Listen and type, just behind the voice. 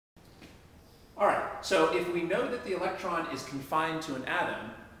All right, so if we know that the electron is confined to an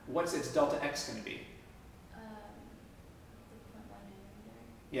atom, what's its delta X going to be? 0.1 nanometer.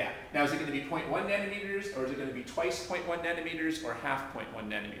 Yeah. Now, is it going to be 0.1 nanometers, or is it going to be twice 0.1 nanometers, or half 0.1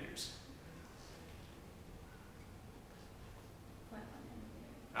 nanometers? 0.1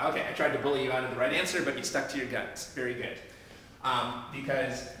 nanometer. Okay, I tried to bully you out of the right answer, but you stuck to your guns. Very good.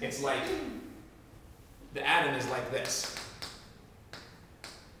 Because it's like, the atom is like this.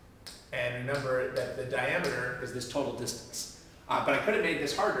 And remember that the diameter is this total distance. But I could have made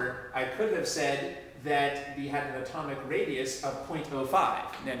this harder. I could have said that we had an atomic radius of 0.05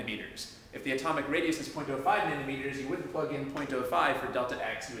 nanometers. If the atomic radius is 0.05 nanometers, you wouldn't plug in 0.05 for delta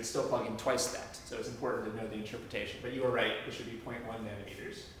X. You would still plug in twice that. So it's important to know the interpretation. But you were right. It should be 0.1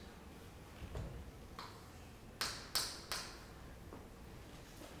 nanometers.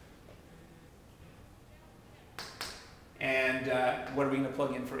 And what are we going to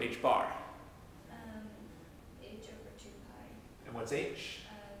plug in for h bar? H over 2 pi. And what's h?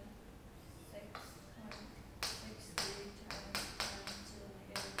 6.63 times 10 to the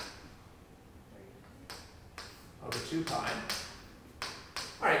negative 30. Over 2 pi.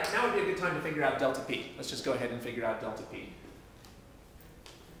 All right, now would be a good time to figure out delta p. Let's just go ahead and figure out delta p.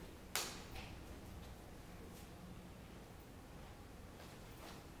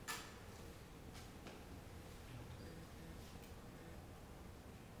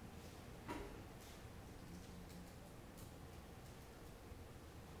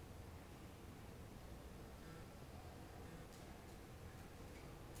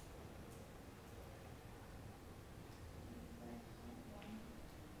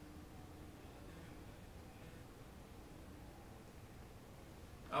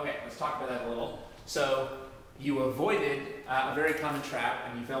 Okay, let's talk about that a little. So you avoided a very common trap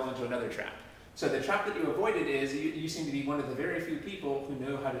and you fell into another trap. So the trap that you avoided is you seem to be one of the very few people who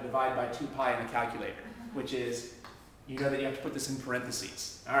know how to divide by 2 pi in a calculator, which is, you know that you have to put this in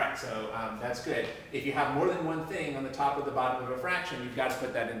parentheses. All right, so that's good. If you have more than one thing on the top or the bottom of a fraction, you've got to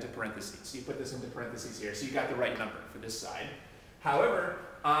put that into parentheses. So you put this into parentheses here, so you got the right number for this side. However,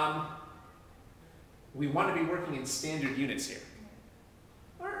 we want to be working in standard units here.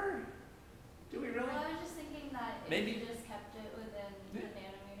 Or do we really? Well, I was just thinking that if Maybe. you just kept it within the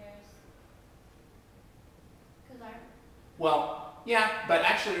nanometers. Because our... Well, yeah, but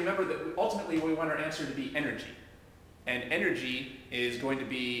actually remember that ultimately we want our answer to be energy. And energy is going to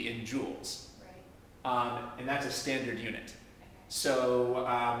be in joules. Right. And that's a standard unit. Okay. So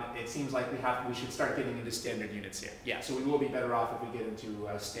it seems like we should start getting into standard units here. Yeah, so we will be better off if we get into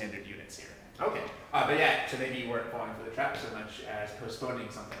standard units here. Okay, but yeah, so maybe you weren't falling for the trap so much as postponing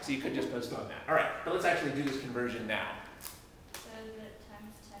something. So you could just postpone that. All right, but let's actually do this conversion now. So is it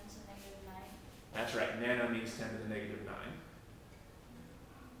times 10 to the negative 9? That's right, nano means 10 to the negative 9.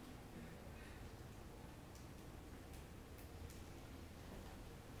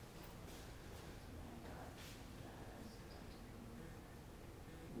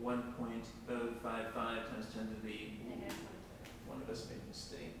 .055 times 10 to the... Negative 1/3. One of us made a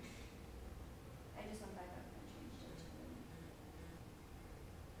mistake. I just went back up and changed it to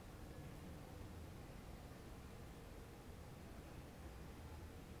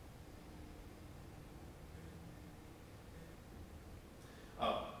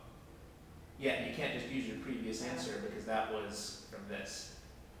Oh. Yeah, you can't just use your previous answer because that was from this.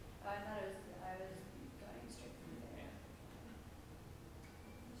 Oh, I thought I was going straight from there. Yeah.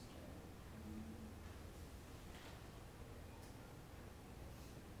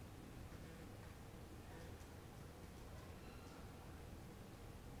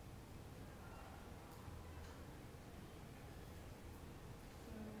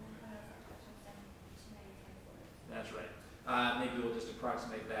 That's right. Maybe we'll just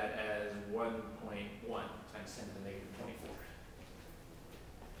approximate that as 1.1 times 10 to the negative 24.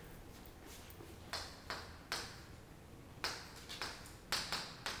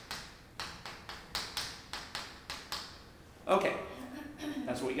 Okay,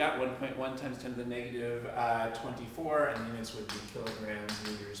 that's what we got, 1.1 times 10 to the negative 24, and units would be kilograms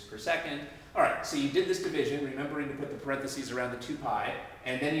meters per second. All right, so you did this division, remembering to put the parentheses around the 2 pi,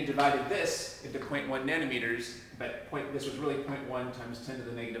 and then you divided this into 0.1 nanometers, but this was really 0.1 times 10 to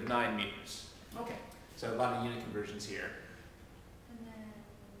the negative 9 meters. Okay, so a lot of unit conversions here. And then...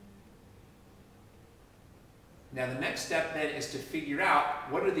 Now the next step then is to figure out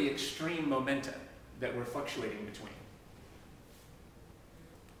what are the extreme momenta that we're fluctuating between.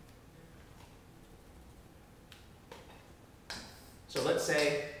 So let's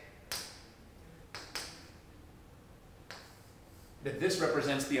say that this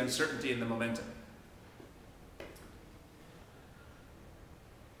represents the uncertainty in the momentum.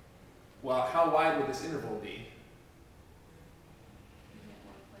 Well, how wide would this interval be? You get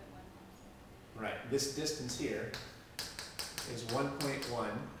 1.1 times that. Right, this distance here is 1.1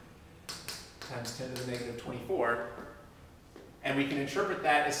 times 10 to the negative 24. And we can interpret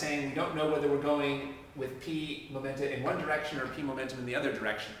that as saying we don't know whether we're going with p momentum in one direction or p momentum in the other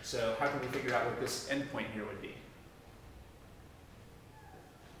direction. So how can we figure out what this endpoint here would be?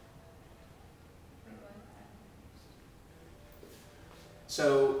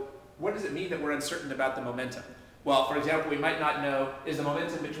 So what does it mean that we're uncertain about the momentum? Well, for example, we might not know, is the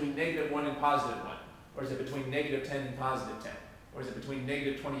momentum between -1 and +1? Or is it between -10 and +10? Or is it between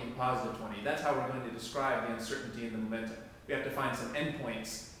 -20 and +20? That's how we're going to describe the uncertainty in the momentum. We have to find some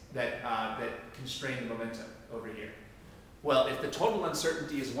endpoints that constrain the momentum over here. Well, if the total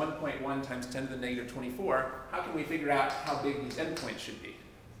uncertainty is 1.1 times 10 to the negative 24, how can we figure out how big these endpoints should be?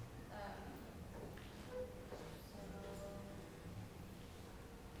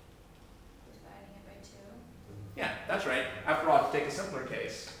 Dividing it by 2. Yeah, that's right. After all, to take a simpler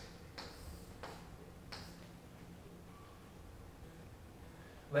case,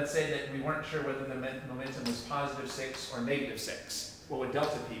 let's say that we weren't sure whether the momentum was +6 or -6. What would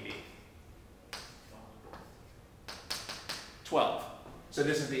delta P be? 12. So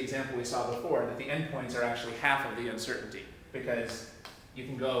this is the example we saw before, that the endpoints are actually half of the uncertainty, because you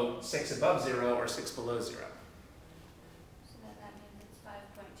can go 6 above 0 or 6 below 0. So that means it's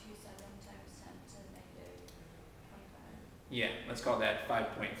 5.27 times 10 to the negative 25. Yeah, let's call that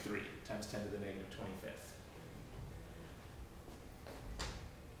 5.3 times 10 to the negative 25th.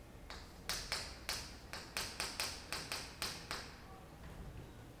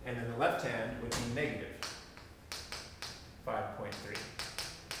 And then the left hand would be negative 5.3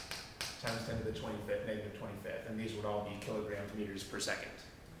 times 10 to the 25th, negative 25th, and these would all be kilograms meters per second.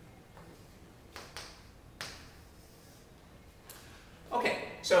 Okay,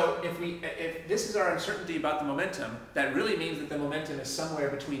 so if this is our uncertainty about the momentum, that really means that the momentum is somewhere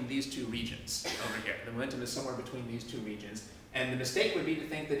between these two regions over here. The momentum is somewhere between these two regions. And the mistake would be to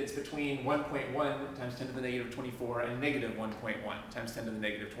think that it's between 1.1 times 10 to the negative 24 and negative 1.1 times 10 to the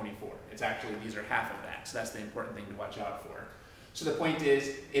negative 24. It's actually, these are half of that, so that's the important thing to watch out for. So the point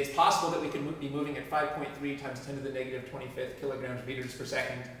is, it's possible that we can be moving at 5.3 times 10 to the negative 25th kilograms meters per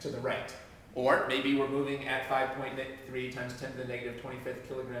second to the right. Or maybe we're moving at 5.3 times 10 to the negative 25th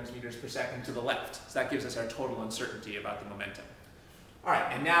kilograms meters per second to the left. So that gives us our total uncertainty about the momentum. All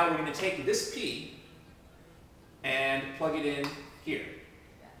right, and now we're going to take this P and plug it in here.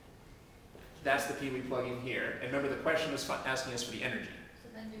 That's the P we plug in here. And remember, the question was asking us for the energy. So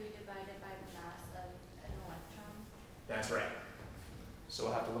then do we divide it by the mass of an electron? That's right. So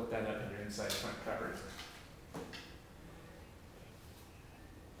we'll have to look that up in your inside front cover.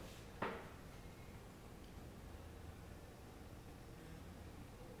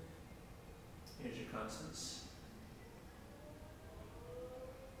 Here's your constants.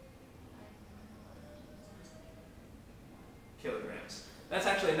 Kilograms. That's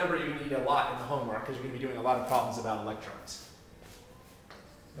actually a number you're going to need a lot in the homework, because you're going to be doing a lot of problems about electrons.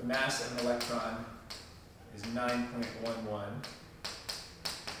 The mass of an electron is 9.11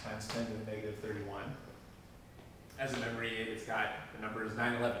 times 10 to the negative 31. As a memory aid, it's got, the number is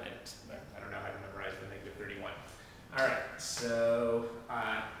 911 in it. But I don't know how to memorize the negative 31. All right, so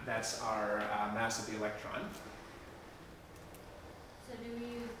that's our mass of the electron. So do we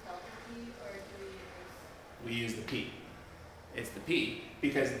use delta P or do we use? We use the P. It's the P,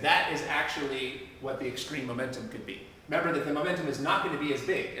 because that is actually what the extreme momentum could be. Remember that the momentum is not going to be as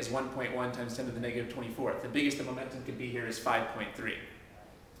big as 1.1 times 10 to the negative 24th. The biggest the momentum could be here is 5.3.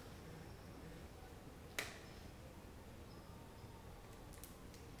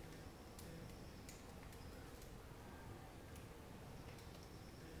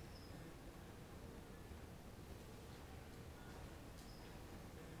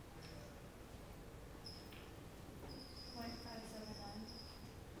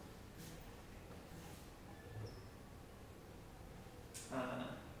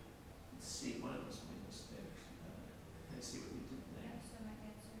 Let's see, one of us made a mistake. Let's see what we did there. Yeah, so my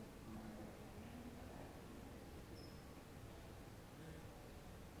answer.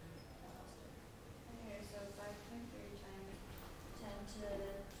 Okay, so 5.3 times 10 to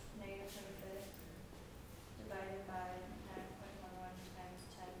the negative 25th divided by 9.11 times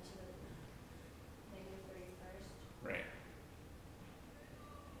 10 to the negative 31st. Right.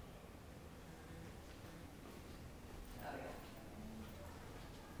 Oh yeah.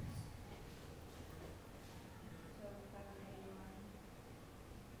 So 581.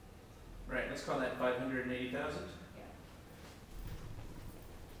 Right, let's call that 580,000. Yeah.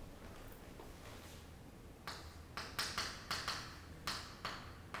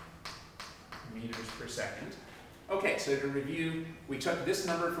 meters per second. Okay, so to review, we took this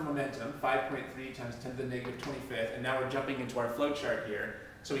number for momentum, 5.3 times 10 to the negative 25th, and now we're jumping into our flow chart here.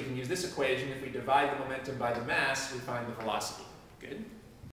 So we can use this equation. If we divide the momentum by the mass, we find the velocity. Good?